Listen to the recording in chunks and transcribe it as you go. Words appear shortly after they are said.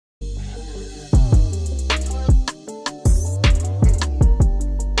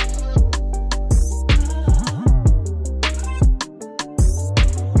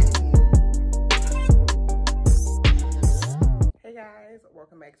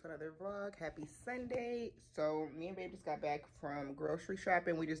to another vlog. Happy Sunday. So me and babe just got back from grocery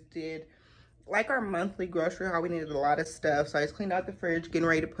shopping. We just did like our monthly grocery haul. We needed a lot of stuff, so I just cleaned out the fridge, getting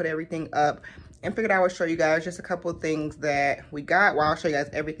ready to put everything up, and figured I would show you guys just a couple of things that we got. Well, I'll show you guys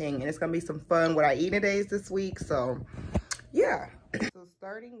everything, and it's gonna be some fun what I eat in days this week. So yeah. So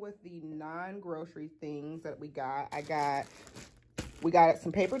starting with the non-grocery things that we got, we got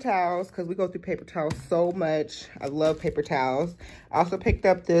some paper towels because we go through paper towels so much. I love paper towels. I also picked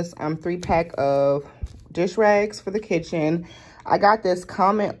up this 3-pack of dish rags for the kitchen. I got this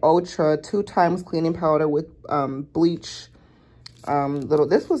Comet Ultra 2x cleaning powder with bleach.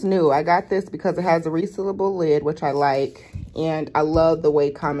 This was new. I got this because it has a resealable lid, which I like. And I love the way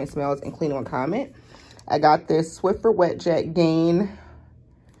Comet smells and clean on Comet. I got this Swiffer Wet Jet Gain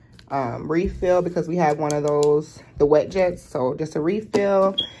refill because we have one of those, the wet jets, so just a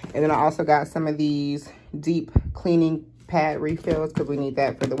refill. And then I also got some of these deep cleaning pad refills because we need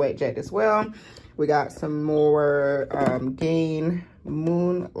that for the wet jet as well. We got some more Gain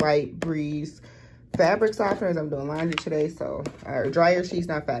Moonlight Breeze fabric softeners. I'm doing laundry today, so dryer sheets,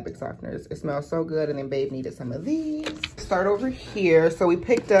 not fabric softeners. It smells so good. And then babe needed some of these. Start over here. So we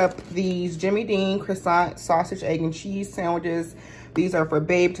picked up these Jimmy Dean croissant sausage, egg, and cheese sandwiches. These are for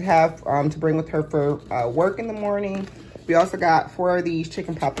babe to have to bring with her for work in the morning. We also got 4 of these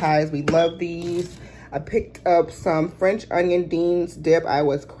chicken pot pies. We love these. I picked up some French onion beans dip. I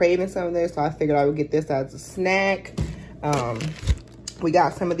was craving some of this, so I figured I would get this as a snack. We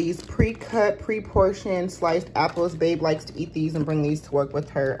got some of these pre-cut, pre-portioned sliced apples. Babe likes to eat these and bring these to work with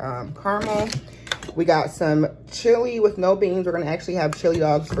her caramel. We got some chili with no beans. We're going to actually have chili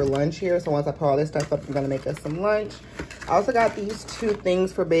dogs for lunch here. So once I put all this stuff up, I'm going to make us some lunch. I also got these 2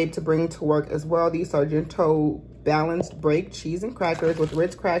 things for babe to bring to work as well. These Sargento balanced break cheese and crackers with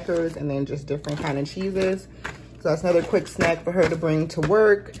Ritz crackers and then just different kind of cheeses. So that's another quick snack for her to bring to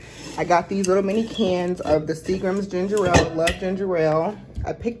work. I got these little mini cans of the Seagram's ginger ale. Love ginger ale.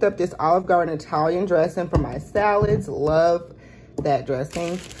 I picked up this Olive Garden Italian dressing for my salads. Love that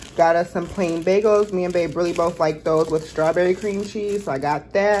dressing. Got us some plain bagels. Me and babe really both like those with strawberry cream cheese, so I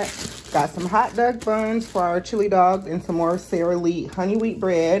got that. Got some hot dog buns for our chili dogs and some more Sara Lee honey wheat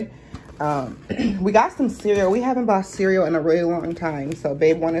bread. We got some cereal. We haven't bought cereal in a really long time, so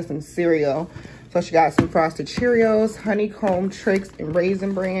babe wanted some cereal. So she got some Frosted Cheerios, Honeycomb Tricks, and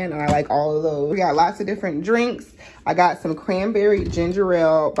Raisin Bran, and I like all of those. We got lots of different drinks. I got some cranberry ginger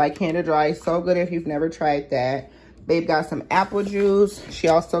ale by Canada Dry. So good if you've never tried that. Babe got some apple juice. She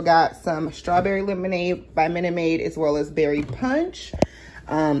also got some strawberry lemonade by Minute Maid as well as berry punch.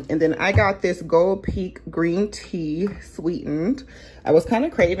 And then I got this Gold Peak green tea sweetened. I was kind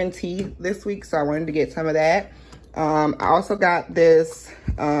of craving tea this week, so I wanted to get some of that. I also got this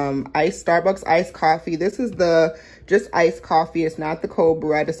Starbucks iced coffee. This is the just iced coffee. It's not the cold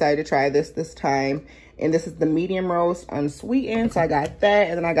brew. I decided to try this time. And this is the medium roast unsweetened. So I got that.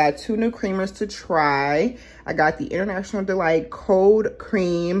 And then I got 2 new creamers to try. I got the International Delight Cold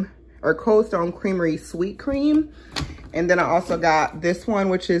Cream or Cold Stone Creamery Sweet Cream. And then I also got this one,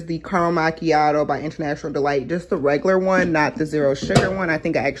 which is the Caramel Macchiato by International Delight. Just the regular one, not the zero sugar one. I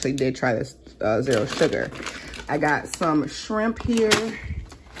think I actually did try this zero sugar. I got some shrimp here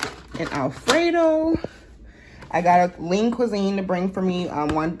and Alfredo. I got a lean cuisine to bring for me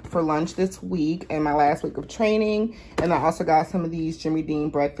one for lunch this week and my last week of training. And I also got some of these Jimmy Dean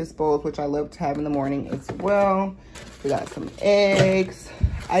breakfast bowls, which I love to have in the morning as well. We got some eggs,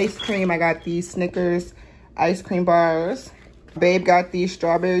 ice cream. I got these Snickers ice cream bars. Babe got these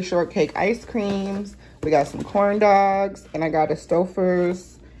strawberry shortcake ice creams. We got some corn dogs, and I got a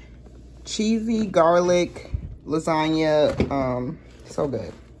Stouffer's cheesy garlic lasagna. So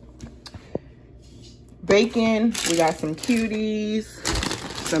good. Bacon. We got some cuties,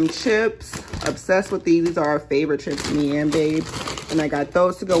 some chips. Obsessed with these. These are our favorite chips, me and babe. And I got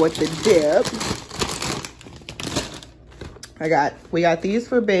those to go with the dip. We got these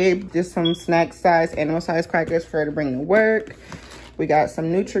for babe, just some snack size, animal size crackers for her to bring to work. We got some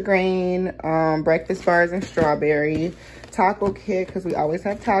Nutri-Grain, breakfast bars and strawberry, taco kit, because we always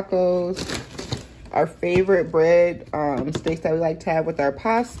have tacos. Our favorite bread sticks that we like to have with our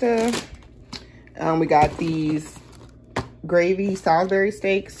pasta. We got these gravy Salisbury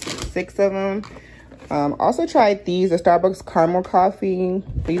steaks, 6 of them. Also tried these, the Starbucks caramel coffee.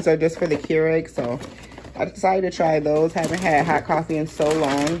 These are just for the Keurig, so I decided to try those. Haven't had hot coffee in so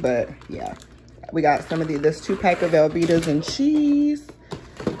long, but yeah. We got some of this 2-pack of Velveeta's and cheese.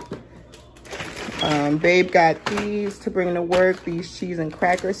 Babe got these to bring to work, these cheese and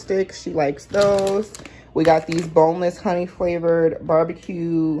cracker sticks. She likes those. We got these boneless honey flavored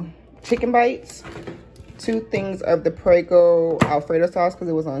barbecue chicken bites 2 things of the Prego Alfredo sauce because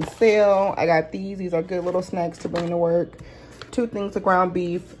it was on sale. I got these. These are good little snacks to bring to work. 2 things of ground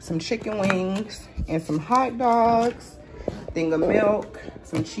beef, some chicken wings, and some hot dogs, a thing of milk,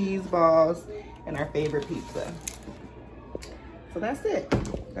 some cheese balls, and our favorite pizza. So that's it.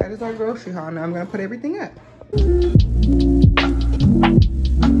 That is our grocery haul. Now I'm gonna put everything up.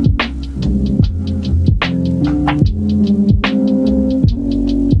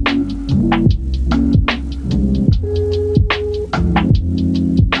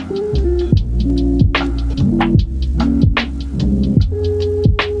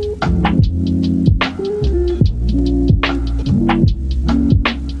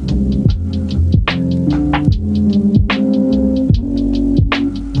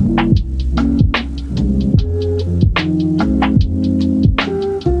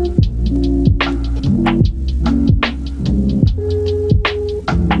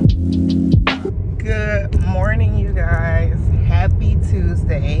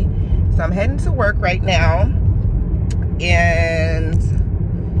 So I'm heading to work right now, and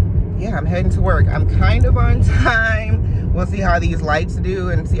yeah, I'm heading to work. I'm kind of on time. We'll see how these lights do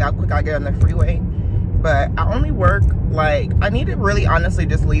and see how quick I get on the freeway. But I only work, like, I need to really honestly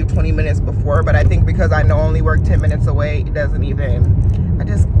just leave 20 minutes before, but I think because I know I only work 10 minutes away, it doesn't even, I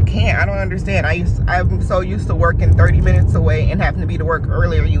just can't. I don't understand. I'm so used to working 30 minutes away and having to be to work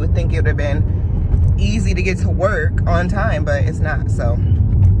earlier. You would think it would have been easy to get to work on time, but it's not. So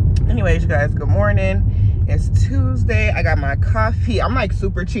anyways, you guys, good morning. It's Tuesday. I got my coffee. I'm like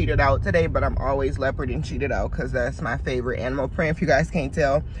super cheated out today, but I'm always leopard and cheated out because that's my favorite animal print, if you guys can't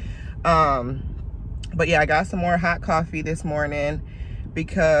tell. But yeah, I got some more hot coffee this morning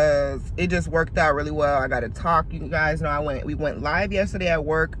because it just worked out really well. I got to talk. You guys know we went live yesterday at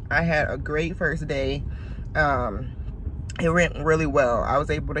work. I had a great first day. It went really well. I was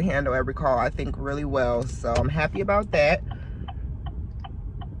able to handle every call, I think, really well. So I'm happy about that.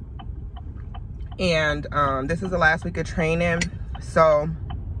 And this is the last week of training. So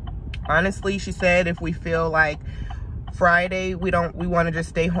honestly, she said if we feel like Friday we want to just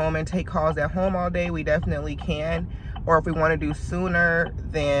stay home and take calls at home all day, we definitely can. Or if we want to do sooner,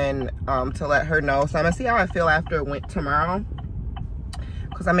 then to let her know. So I'm gonna see how I feel after it went tomorrow,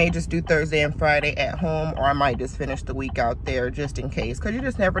 because I may just do Thursday and Friday at home, or I might just finish the week out there just in case, because you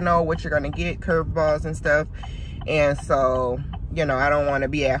just never know what you're gonna get, curveballs and stuff. And so, you know, I don't want to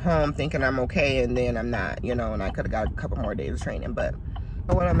be at home thinking I'm okay and then I'm not, you know, and I could have got a couple more days of training. But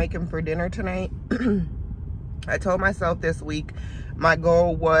what I'm making for dinner tonight, I told myself this week my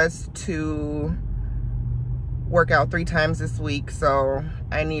goal was to work out 3 times this week, so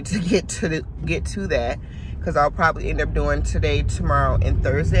I need to get to that, because I'll probably end up doing today, tomorrow, and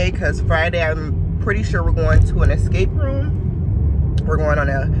Thursday, because Friday I'm pretty sure we're going to an escape room. We're going on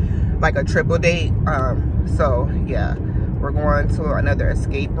a triple date. So yeah, we're going to another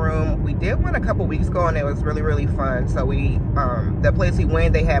escape room. We did one a couple weeks ago and it was really, really fun. So we the place we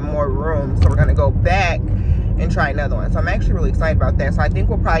went, they had more rooms, so we're gonna go back and try another one. So I'm actually really excited about that. So I think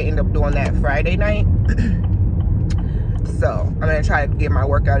we'll probably end up doing that Friday night. So I'm gonna try to get my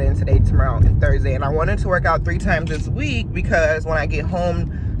workout in today, tomorrow, and Thursday. And I wanted to work out 3 times this week because when I get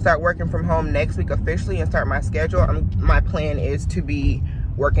home, start working from home next week officially and start my schedule, my plan is to be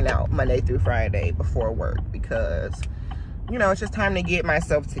working out Monday through Friday before work, because, you know, it's just time to get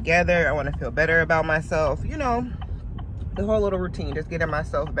myself together. I want to feel better about myself, you know, the whole little routine, just getting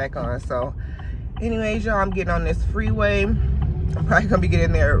myself back on. So anyways, y'all, I'm getting on this freeway. I'm probably gonna be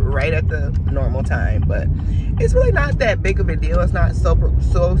getting there right at the normal time, but it's really not that big of a deal. It's not so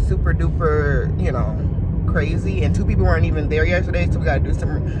super duper, you know, crazy. And 2 people weren't even there yesterday, so we gotta do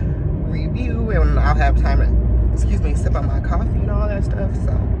some review, and I'll have time to, excuse me, sip on my coffee and all that stuff.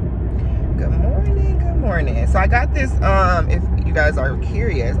 So good morning, good morning. So I got this, if you guys are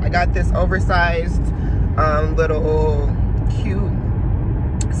curious, I got this oversized little cute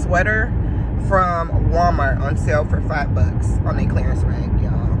sweater from Walmart on sale for $5 on a clearance rack,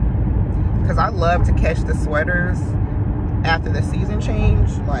 y'all, because I love to catch the sweaters after the season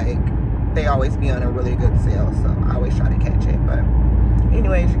change. Like, they always be on a really good sale, so I always try to catch it. But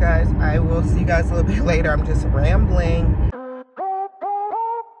anyways, you guys, I will see you guys a little bit later. I'm just rambling.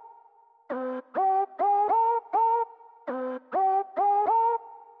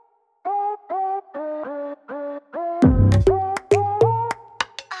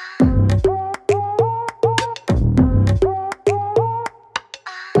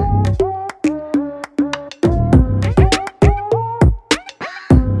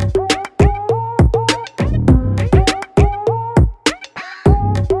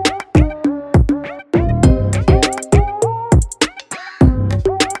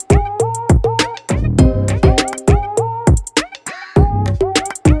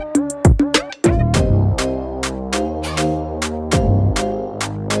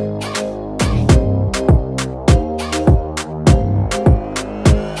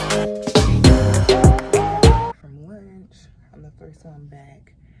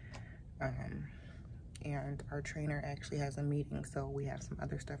 back. And our trainer actually has a meeting, so we have some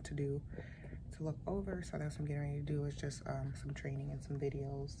other stuff to do to look over. So that's what I'm getting ready to do, is just some training and some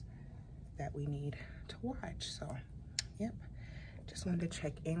videos that we need to watch. So yep, just wanted to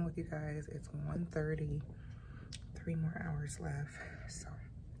check in with you guys. It's 1:30, 3 more hours left, so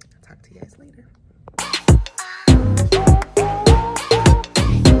I'll talk to you guys later.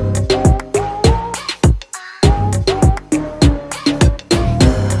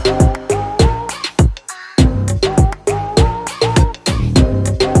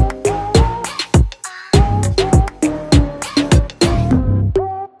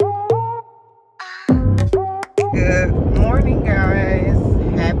 Good morning, guys.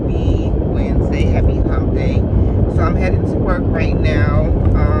 Happy Wednesday, happy hump day. So I'm headed to work right now,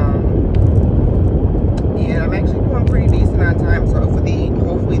 and I'm actually doing pretty decent on time. So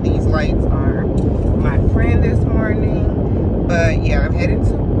hopefully these lights are my friend this morning. But yeah, I'm headed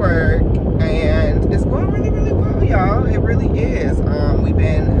to work, and it's going really, really well, y'all. It really is. We've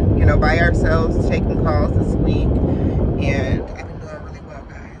been, you know, by ourselves taking calls this week, and I've been doing really well,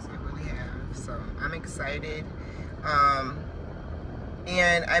 guys. I really have. So I'm excited.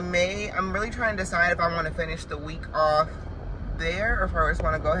 And I'm really trying to decide if I want to finish the week off there or if I just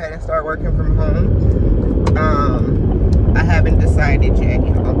want to go ahead and start working from home. I haven't decided yet,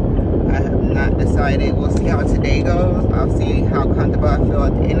 you know. I have not decided. We'll see how today goes. I'll see how comfortable I feel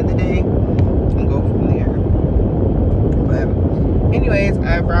at the end of the day and go from there. But anyways,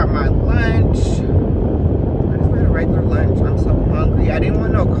 I brought my lunch. I just had a regular lunch. I'm so hungry. I didn't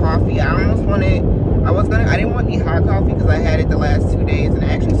want no coffee. I didn't want any hot coffee because I had it the last 2 days, and it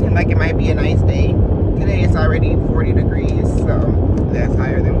actually seemed like it might be a nice day. Today it's already 40 degrees, so that's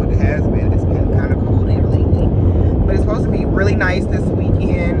higher than what it has been. It's been kind of cold here lately, but it's supposed to be really nice this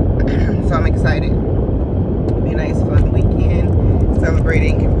weekend, so I'm excited. It'll be a nice fun weekend,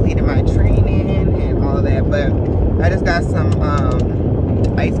 celebrating completing my training and all of that. But I just got some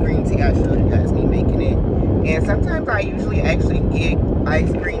ice green tea. I showed you guys me making it. And sometimes I usually actually get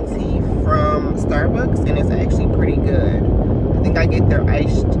ice green tea from Starbucks, and it's actually pretty good. I think I get their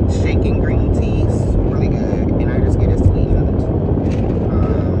iced shaken green tea. It's really good, and I just get it sweetened.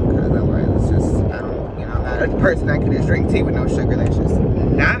 Because otherwise it's just, I'm not a person that can just drink tea with no sugar. That's just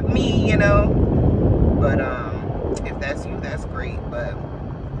not me, you know. But if that's you, that's great. But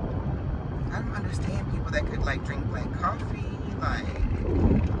I don't understand people that could like drink black coffee. Like,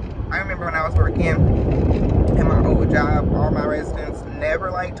 I remember when I was working in my old job, all my residents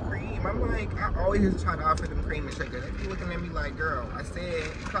never liked cream. I'm like, I always used to try to offer them cream and sugar. They be looking at me like, girl, I said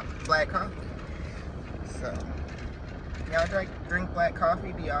black coffee. So, y'all drink black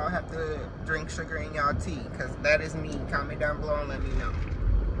coffee? Do y'all have to drink sugar in y'all tea? Because that is me. Comment down below and let me know.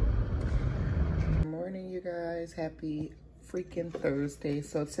 Good morning, you guys. Happy freaking Thursday.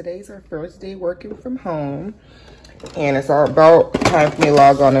 So today's our first day working from home, and it's all about time for me to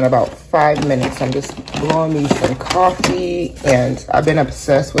log on in about 5 minutes. I'm just blowing me some coffee, and I've been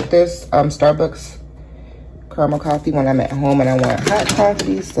obsessed with this Starbucks caramel coffee when I'm at home and I want hot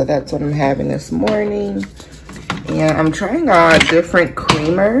coffee. So that's what I'm having this morning, and I'm trying on a different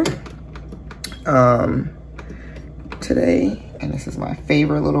creamer today, and this is my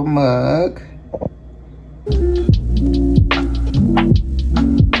favorite little mug.